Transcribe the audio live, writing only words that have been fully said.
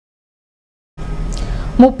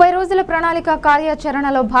30 రోజుల ప్రణాళిక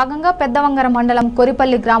కార్యాచరణలో భాగంగా పెద్దవంగర మండలం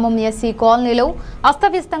కొరిపల్లి గ్రామం ఎస్సీ కాలనీలో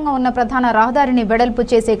అస్తవ్యస్తంగా ఉన్న ప్రధాన రహదారిని వెడల్పు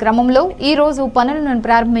చేసే క్రమంలో ఈ రోజు పనులను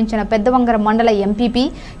ప్రారంభించిన పెద్దవంగర మండల ఎంపీపీ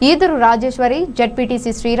ఈదురు రాజేశ్వరి,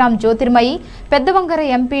 జెడ్పీటీసీ శ్రీరామ్ జ్యోతిర్మయి, పెద్దవంగర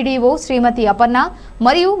ఎంపీడీఓ శ్రీమతి అపర్ణ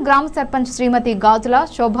మరియు గ్రామ సర్పంచ్ శ్రీమతి గాజుల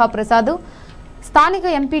శోభా ప్రసాద్, స్థానిక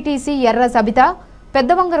ఎంపీటీసీ ఎర్ర సబిత,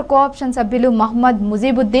 పెద్దవంగర కోఆప్షన్ సభ్యులు మహమ్మద్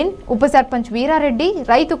ముజీబుద్దీన్, ఉప సర్పంచ్ వీరారెడ్డి,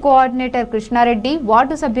 రైతు కోఆర్డినేటర్ కృష్ణారెడ్డి,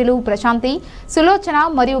 వార్డు సభ్యులు ప్రశాంతి, సులోచన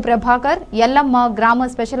మరియు ప్రభాకర్, ఎల్లమ్మ, గ్రామ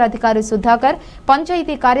స్పెషల్ అధికారి సుధాకర్,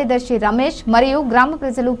 పంచాయతీ కార్యదర్శి రమేష్ మరియు గ్రామ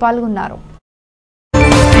ప్రజలు పాల్గొన్నారు.